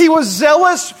 He was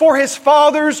zealous for His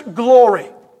Father's glory.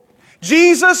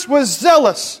 Jesus was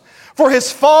zealous for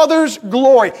His Father's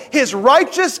glory. His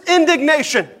righteous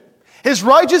indignation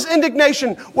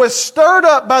was stirred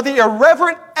up by the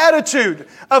irreverent attitude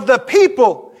of the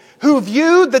people who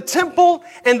viewed the temple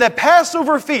and the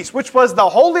Passover feast, which was the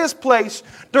holiest place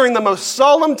during the most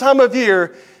solemn time of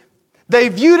year. They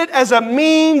viewed it as a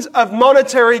means of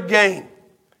monetary gain.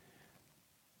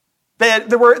 They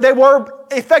were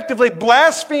effectively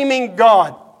blaspheming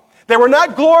God. They were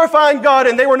not glorifying God,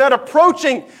 and they were not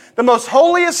approaching the most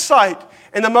holiest site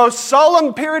in the most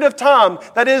solemn period of time,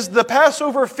 that is the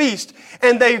Passover feast,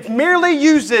 and they merely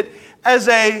used it as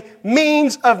a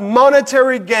means of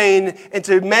monetary gain and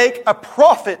to make a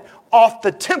profit off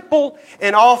the temple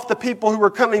and off the people who were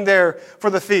coming there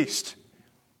for the feast.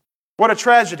 What a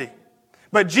tragedy.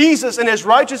 But Jesus, in His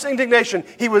righteous indignation,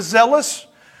 He was zealous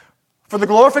for the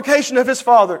glorification of His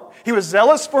Father. He was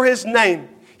zealous for His name.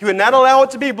 He would not allow it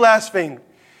to be blasphemed.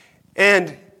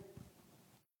 And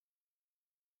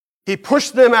He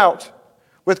pushed them out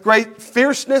with great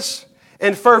fierceness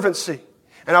and fervency.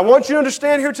 And I want you to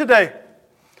understand here today,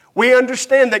 we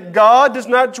understand that God does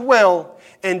not dwell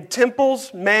in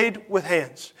temples made with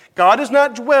hands. God does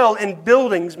not dwell in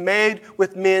buildings made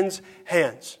with men's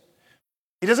hands.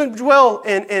 He doesn't dwell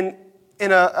in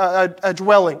a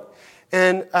dwelling,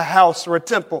 in a house or a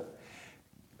temple.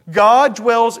 God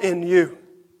dwells in you.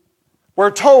 We're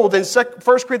told in 1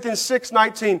 Corinthians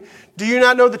 6:19, do you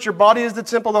not know that your body is the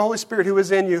temple of the Holy Spirit who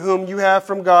is in you, whom you have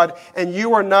from God, and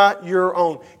you are not your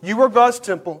own? You are God's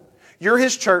temple. You're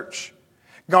His church.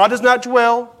 God does not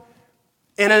dwell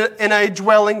in a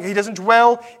dwelling. He doesn't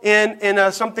dwell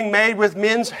in something made with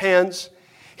men's hands.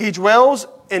 He dwells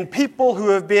in people who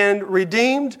have been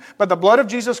redeemed by the blood of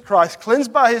Jesus Christ,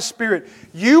 cleansed by His Spirit.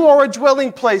 You are a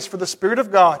dwelling place for the Spirit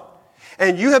of God.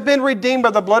 And you have been redeemed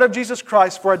by the blood of Jesus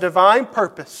Christ for a divine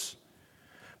purpose.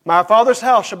 My Father's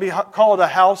house shall be called a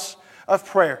house of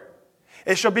prayer.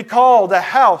 It shall be called a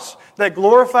house that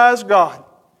glorifies God.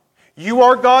 You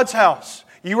are God's house.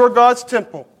 You are God's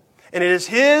temple. And it is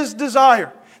His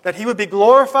desire that He would be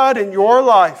glorified in your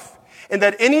life, and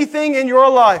that anything in your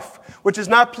life which is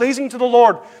not pleasing to the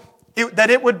Lord,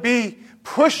 that it would be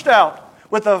pushed out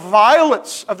with the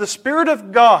violence of the Spirit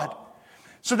of God,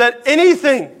 so that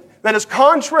anything that is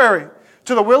contrary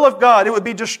to the will of God, it would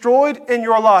be destroyed in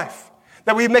your life.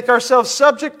 That we make ourselves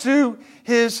subject to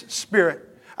His Spirit.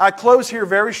 I close here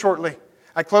very shortly.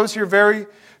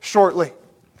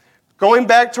 Going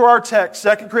back to our text,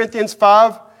 2 Corinthians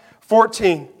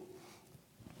 5:14.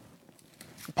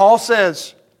 Paul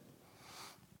says,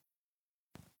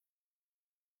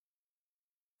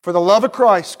 for the love of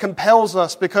Christ compels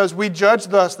us, because we judge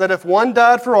thus, that if one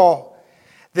died for all,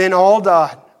 then all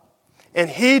died. And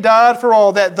He died for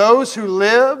all, that those who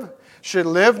live should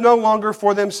live no longer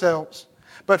for themselves,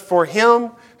 but for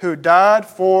Him who died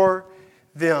for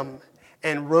them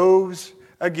and rose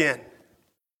again.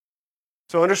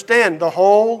 So understand the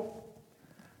whole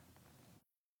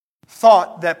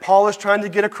thought that Paul is trying to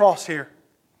get across here.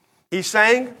 He's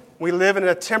saying we live in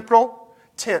a temporal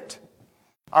tent.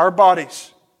 Our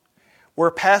bodies,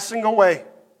 we're passing away.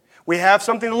 We have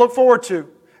something to look forward to,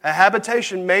 a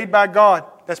habitation made by God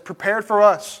that's prepared for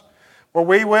us, where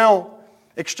we will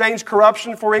exchange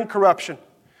corruption for incorruption.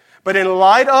 But in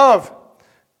light of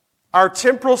our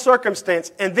temporal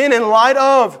circumstance, and then in light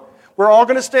of we're all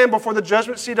going to stand before the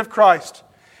judgment seat of Christ,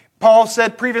 Paul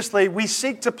said previously, we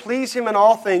seek to please Him in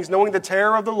all things, knowing the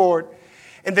terror of the Lord.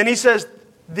 And then he says,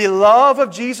 the love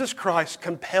of Jesus Christ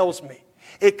compels me.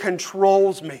 It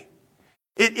controls me.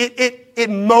 It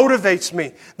motivates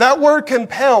me. That word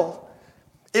compel,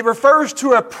 it refers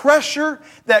to a pressure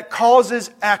that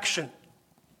causes action.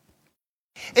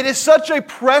 It is such a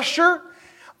pressure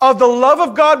of the love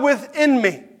of God within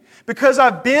me, because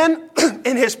I've been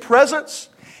in His presence.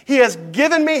 He has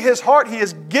given me His heart. He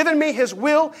has given me His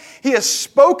will. He has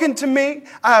spoken to me.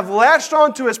 I have latched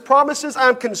on to His promises. I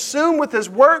am consumed with His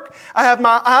work. I have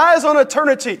my eyes on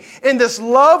eternity. And this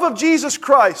love of Jesus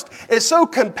Christ, it so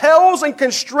compels and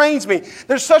constrains me.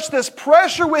 There's such this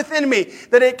pressure within me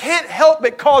that it can't help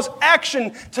but cause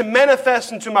action to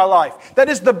manifest into my life. That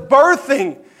is the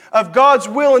birthing of God's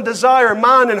will and desire,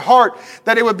 mind and heart,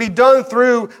 that it would be done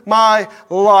through my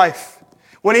life.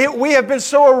 When we have been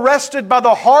so arrested by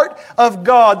the heart of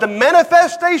God, the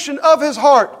manifestation of His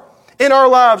heart in our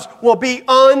lives will be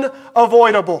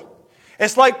unavoidable.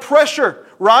 It's like pressure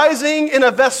rising in a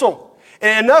vessel.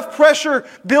 and enough pressure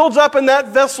builds up in that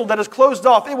vessel that is closed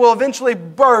off, it will eventually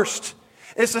burst.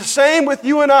 It's the same with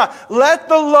you and I. Let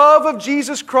the love of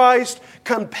Jesus Christ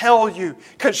compel you,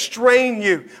 constrain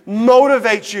you,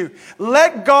 motivate you.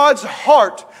 Let God's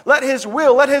heart, let His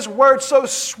will, let His word so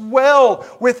swell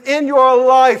within your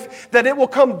life that it will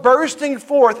come bursting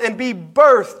forth and be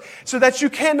birthed so that you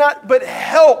cannot but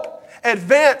help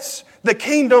advance the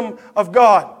kingdom of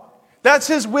God. That's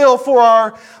His will for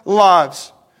our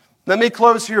lives. Let me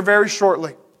close here very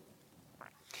shortly.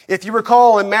 If you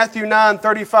recall in Matthew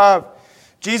 9:35,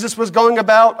 Jesus was going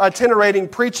about itinerating,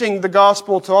 preaching the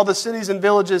gospel to all the cities and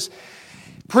villages,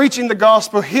 preaching the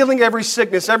gospel, healing every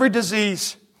sickness, every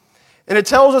disease. And it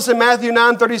tells us in Matthew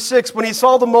 9:36, when He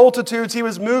saw the multitudes, He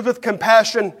was moved with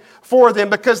compassion for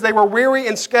them because they were weary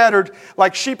and scattered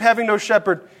like sheep having no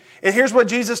shepherd. And here's what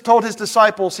Jesus told His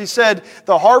disciples. He said,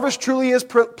 the harvest truly is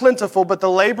plentiful, but the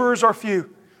laborers are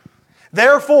few.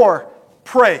 Therefore,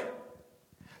 pray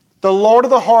the Lord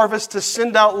of the harvest to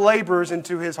send out laborers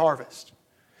into His harvest.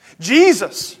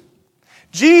 Jesus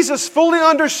fully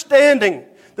understanding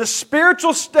the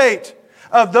spiritual state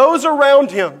of those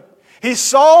around Him. He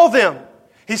saw them.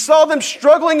 He saw them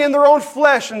struggling in their own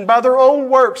flesh and by their own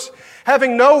works,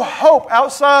 having no hope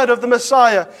outside of the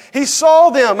Messiah. He saw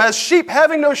them as sheep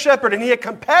having no shepherd, and He had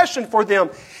compassion for them.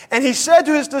 And He said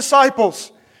to His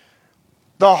disciples,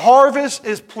 the harvest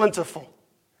is plentiful.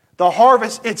 The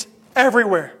harvest, it's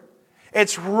everywhere.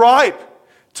 It's ripe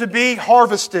to be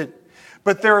harvested.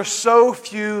 But there are so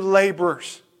few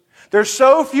laborers. There's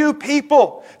so few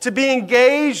people to be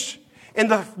engaged in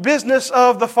the business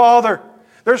of the Father.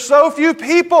 There's so few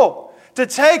people to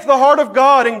take the heart of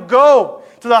God and go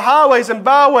to the highways and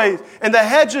byways and the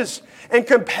hedges and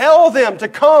compel them to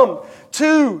come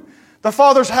to the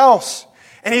Father's house.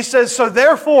 And He says, so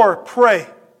therefore pray.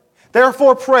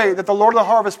 Therefore pray that the Lord of the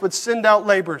harvest would send out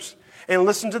laborers. And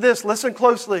listen to this, listen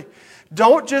closely.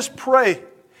 Don't just pray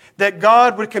that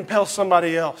God would compel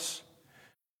somebody else.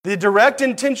 The direct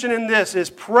intention in this is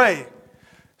pray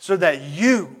so that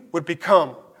you would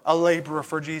become a laborer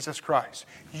for Jesus Christ.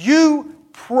 You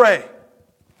pray.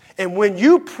 And when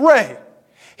you pray,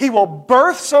 He will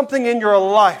birth something in your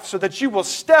life so that you will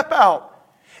step out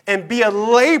and be a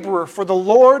laborer for the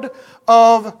Lord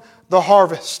of the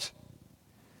harvest.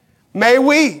 May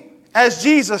we, as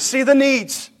Jesus, see the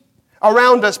needs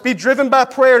around us, be driven by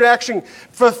prayer and action,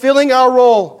 fulfilling our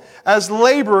role as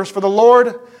laborers for the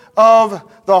Lord of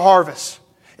the harvest.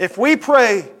 If we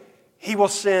pray, He will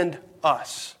send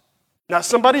us. Not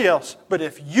somebody else, but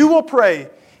if you will pray,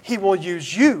 He will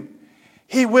use you.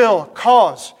 He will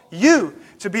cause you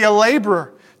to be a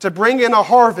laborer, to bring in a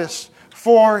harvest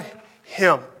for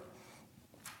Him.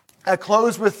 I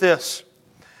close with this.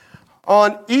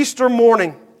 On Easter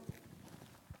morning,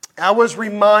 I was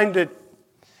reminded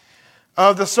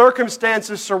of the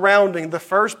circumstances surrounding the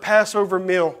first Passover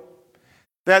meal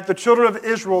that the children of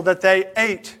Israel, that they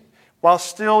ate while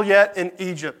still yet in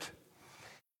Egypt.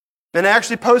 And I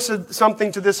actually posted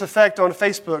something to this effect on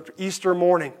Facebook Easter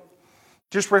morning,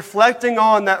 just reflecting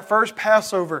on that first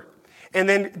Passover and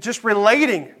then just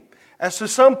relating as to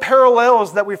some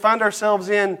parallels that we find ourselves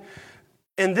in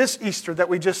this Easter that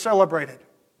we just celebrated,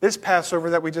 this Passover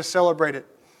that we just celebrated.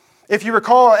 If you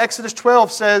recall, Exodus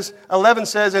 11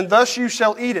 says, and thus you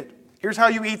shall eat it. Here's how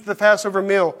you eat the Passover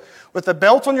meal. With a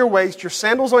belt on your waist, your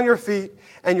sandals on your feet,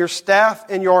 and your staff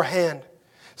in your hand.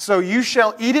 So you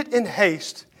shall eat it in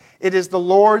haste. It is the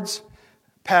Lord's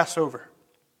Passover.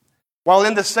 While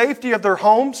in the safety of their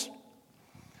homes,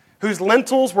 whose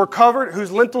lintels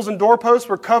and doorposts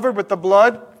were covered with the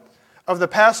blood of the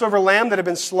Passover lamb that had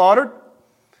been slaughtered,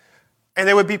 and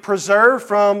they would be preserved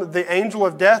from the angel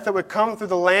of death that would come through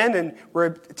the land and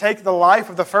would take the life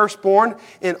of the firstborn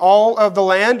in all of the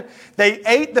land. They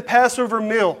ate the Passover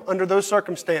meal under those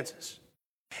circumstances.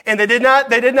 And they did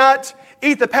not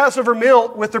eat the Passover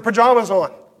meal with their pajamas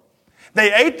on.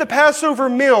 They ate the Passover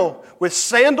meal with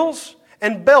sandals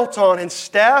and belt on and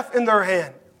staff in their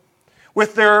hand,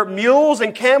 with their mules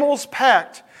and camels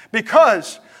packed,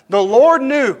 because the Lord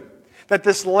knew that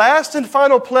this last and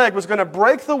final plague was going to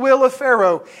break the will of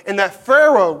Pharaoh, and that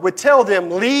Pharaoh would tell them,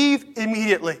 leave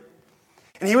immediately.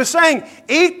 And He was saying,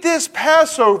 eat this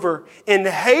Passover in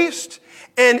haste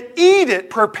and eat it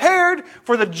prepared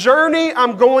for the journey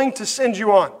I'm going to send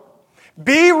you on.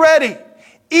 Be ready.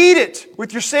 Eat it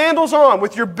with your sandals on,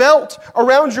 with your belt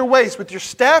around your waist, with your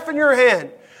staff in your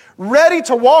hand, ready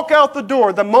to walk out the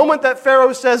door. The moment that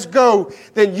Pharaoh says go,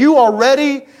 then you are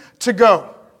ready to go.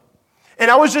 And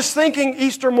I was just thinking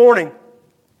Easter morning,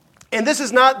 and this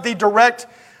is not the direct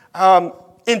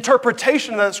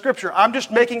interpretation of that Scripture. I'm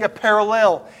just making a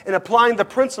parallel and applying the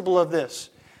principle of this.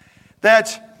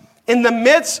 that in the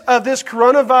midst of this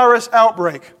coronavirus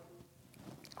outbreak,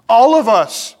 all of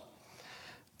us,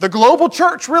 the global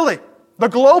church really, the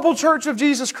global church of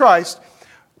Jesus Christ,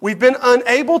 we've been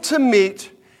unable to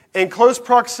meet in close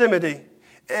proximity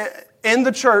in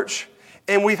the church,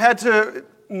 and we've had to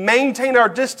maintain our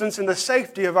distance in the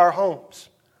safety of our homes.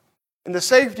 In the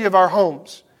safety of our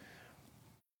homes.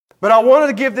 But I wanted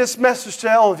to give this message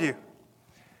to all of you.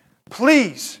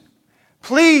 Please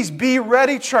be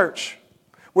ready, church,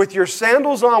 with your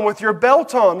sandals on, with your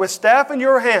belt on, with staff in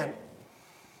your hand,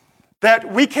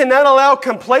 that we cannot allow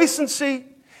complacency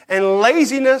and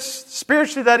laziness,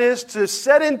 spiritually that is, to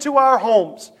set into our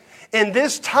homes in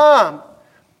this time,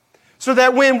 so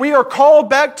that when we are called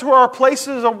back to our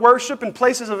places of worship and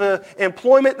places of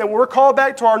employment, and we're called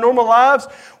back to our normal lives,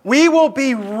 we will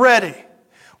be ready.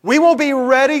 We will be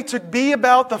ready to be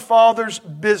about the Father's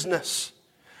business.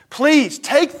 Please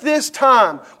take this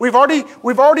time. We've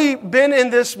already been in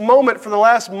this moment for the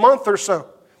last month or so.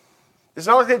 It's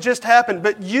not like it just happened,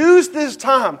 but use this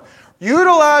time.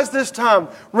 Utilize this time.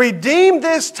 Redeem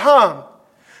this time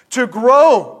to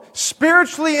grow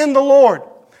spiritually in the Lord,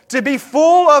 to be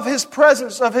full of His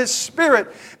presence, of His Spirit.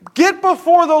 Get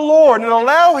before the Lord and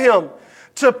allow Him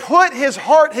to put His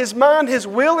heart, His mind, His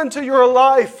will into your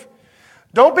life.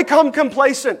 Don't become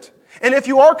complacent. And if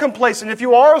you are complacent, if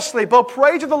you are asleep, well,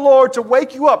 pray to the Lord to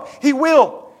wake you up. He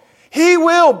will. He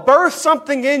will birth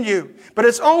something in you. But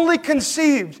it's only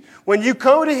conceived when you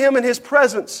go to Him in His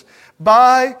presence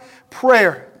by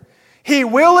prayer. He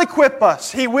will equip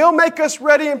us. He will make us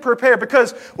ready and prepared.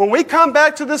 Because when we come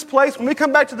back to this place, when we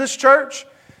come back to this church,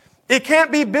 it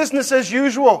can't be business as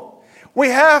usual. We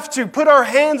have to put our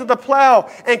hands to the plow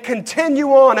and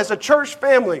continue on as a church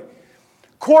family,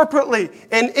 corporately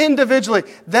and individually.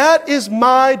 That is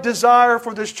my desire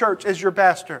for this church as your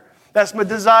pastor. That's my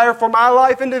desire for my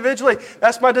life individually.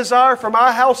 That's my desire for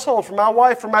my household, for my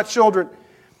wife, for my children.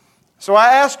 So I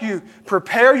ask you,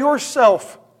 prepare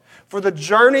yourself for the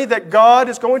journey that God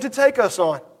is going to take us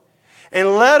on.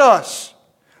 And let us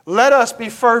be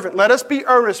fervent. Let us be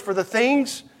earnest for the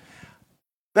things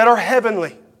that are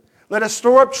heavenly. Let us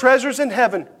store up treasures in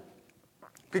heaven,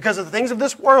 because the things of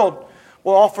this world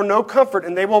will offer no comfort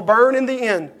and they will burn in the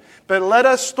end. But let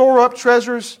us store up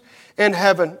treasures in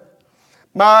heaven.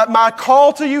 My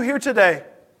call to you here today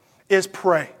is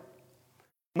pray.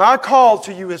 My call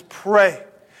to you is pray.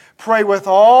 Pray with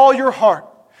all your heart.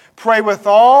 Pray with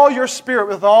all your spirit,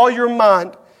 with all your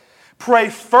mind. Pray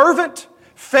fervent,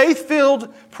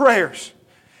 faith-filled prayers.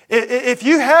 If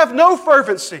you have no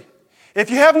fervency,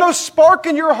 if you have no spark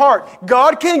in your heart,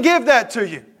 God can give that to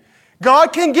you.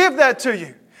 God can give that to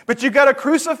you. But you've got to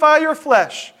crucify your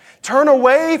flesh. Turn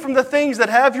away from the things that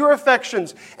have your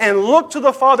affections and look to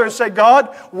the Father and say,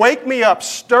 God, wake me up,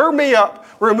 stir me up,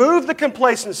 remove the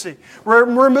complacency,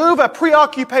 remove a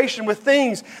preoccupation with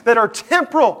things that are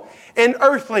temporal and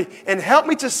earthly, and help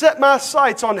me to set my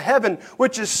sights on heaven,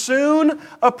 which is soon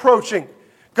approaching.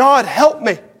 God, help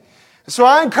me. So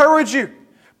I encourage you,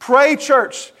 pray,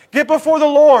 church. Get before the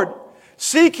Lord.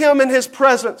 Seek Him in His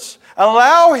presence.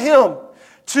 Allow Him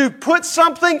to put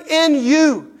something in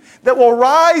you that will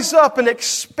rise up and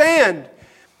expand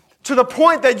to the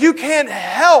point that you can't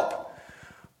help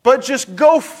but just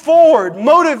go forward,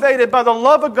 motivated by the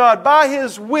love of God, by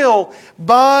His will,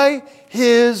 by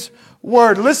His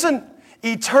Word. Listen,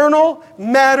 eternal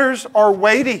matters are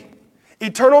weighty.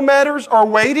 Eternal matters are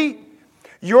weighty.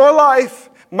 Your life,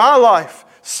 my life,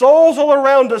 souls all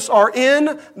around us are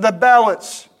in the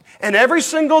balance. And every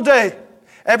single day,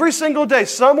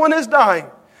 someone is dying.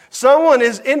 Someone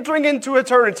is entering into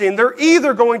eternity, and they're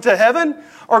either going to heaven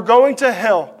or going to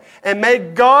hell. And may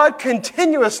God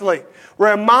continuously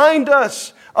remind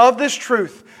us of this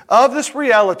truth, of this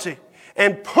reality,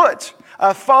 and put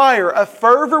a fire, a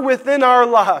fervor within our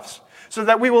lives so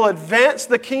that we will advance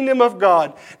the kingdom of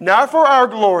God, not for our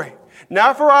glory,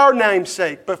 not for our name's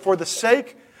sake, but for the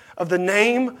sake of the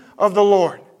name of the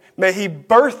Lord. May He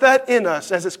birth that in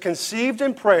us as it's conceived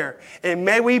in prayer, and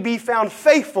may we be found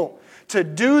faithful to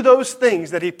do those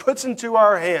things that He puts into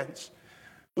our hands.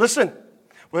 Listen,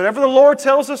 whatever the Lord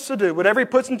tells us to do, whatever He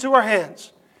puts into our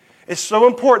hands, it's so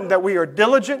important that we are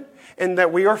diligent and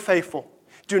that we are faithful.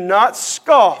 Do not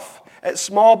scoff at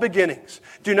small beginnings.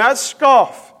 Do not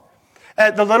scoff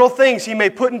at the little things He may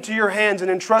put into your hands and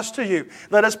entrust to you.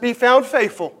 Let us be found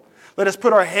faithful. Let us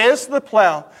put our hands to the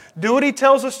plow, do what He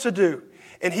tells us to do,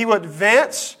 and He will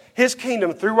advance His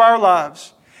kingdom through our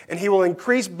lives, and He will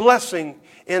increase blessing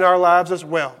in our lives as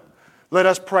well. Let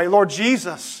us pray. Lord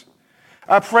Jesus,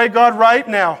 I pray, God, right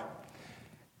now,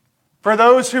 for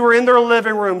those who are in their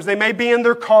living rooms, they may be in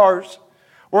their cars,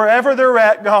 wherever they're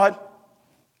at, God,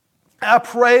 I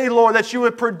pray, Lord, that you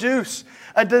would produce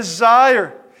a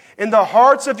desire in the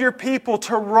hearts of your people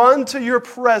to run to your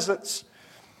presence,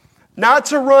 not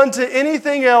to run to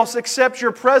anything else except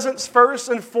your presence first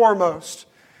and foremost.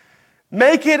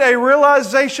 Make it a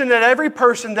realization that every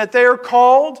person that they are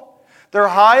called, their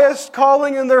highest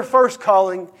calling and their first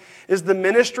calling is the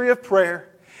ministry of prayer.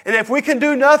 And if we can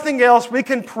do nothing else, we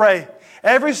can pray.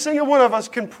 Every single one of us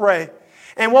can pray.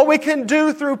 And what we can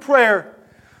do through prayer,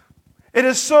 it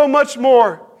is so much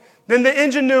more than the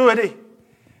ingenuity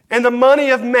and the money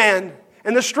of man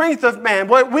and the strength of man.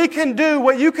 What we can do,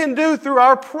 what you can do through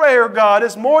our prayer, God,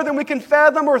 is more than we can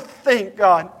fathom or think,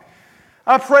 God.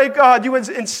 I pray, God, you would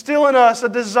instill in us a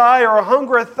desire, a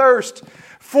hunger, a thirst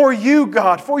for you,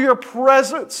 God, for your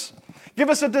presence. Give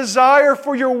us a desire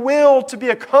for your will to be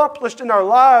accomplished in our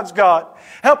lives, God.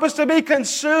 Help us to be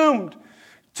consumed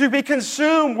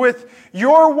with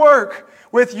your work,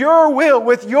 with your will,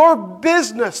 with your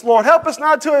business, Lord. Help us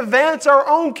not to advance our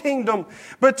own kingdom,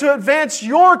 but to advance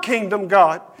your kingdom,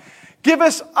 God. Give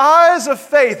us eyes of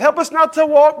faith. Help us not to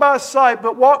walk by sight,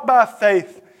 but walk by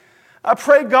faith. I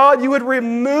pray, God, you would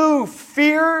remove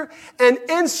fear and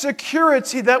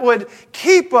insecurity that would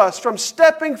keep us from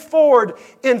stepping forward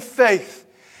in faith.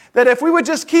 That if we would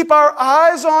just keep our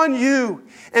eyes on you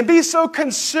and be so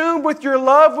consumed with your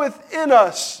love within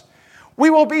us, we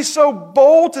will be so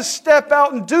bold to step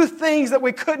out and do things that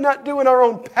we could not do in our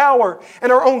own power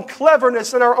and our own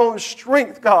cleverness and our own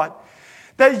strength, God.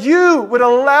 That you would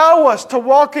allow us to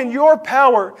walk in your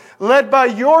power, led by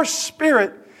your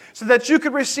Spirit, so that you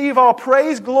could receive all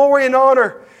praise, glory, and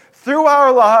honor through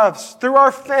our lives, through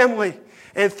our family,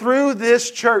 and through this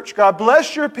church. God,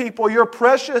 bless your people, your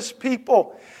precious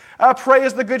people. I pray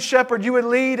as the Good Shepherd, you would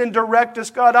lead and direct us,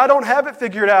 God. I don't have it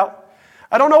figured out.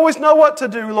 I don't always know what to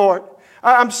do, Lord.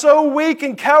 I'm so weak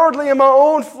and cowardly in my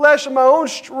own flesh and my own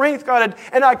strength, God,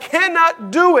 and I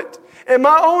cannot do it in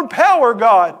my own power,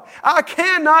 God. I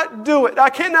cannot do it. I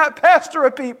cannot pastor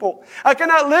a people. I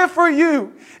cannot live for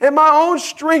you in my own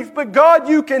strength, but God,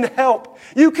 you can help.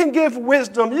 You can give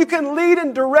wisdom. You can lead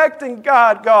and direct and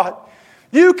guide, God.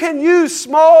 You can use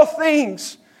small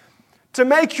things to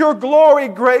make your glory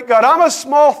great, God. I'm a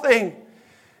small thing,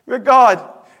 but God,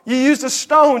 you used a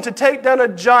stone to take down a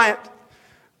giant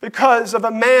because of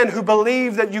a man who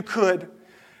believed that you could.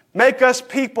 Make us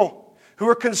people who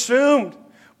are consumed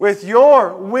with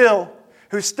your will,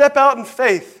 who step out in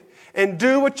faith and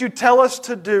do what you tell us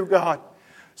to do, God,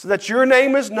 so that your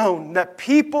name is known, that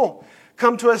people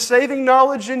come to a saving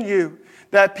knowledge in you,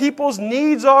 that people's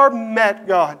needs are met,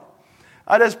 God.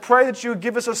 I just pray that you would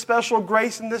give us a special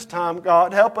grace in this time,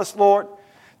 God. Help us, Lord,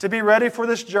 to be ready for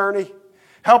this journey.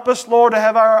 Help us, Lord, to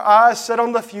have our eyes set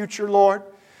on the future, Lord.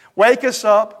 Wake us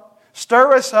up.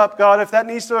 Stir us up, God, if that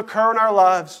needs to occur in our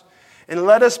lives. And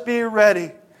let us be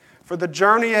ready for the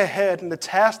journey ahead and the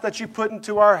task that you put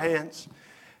into our hands.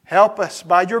 Help us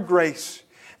by your grace.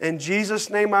 In Jesus'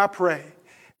 name I pray.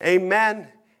 Amen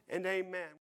and amen.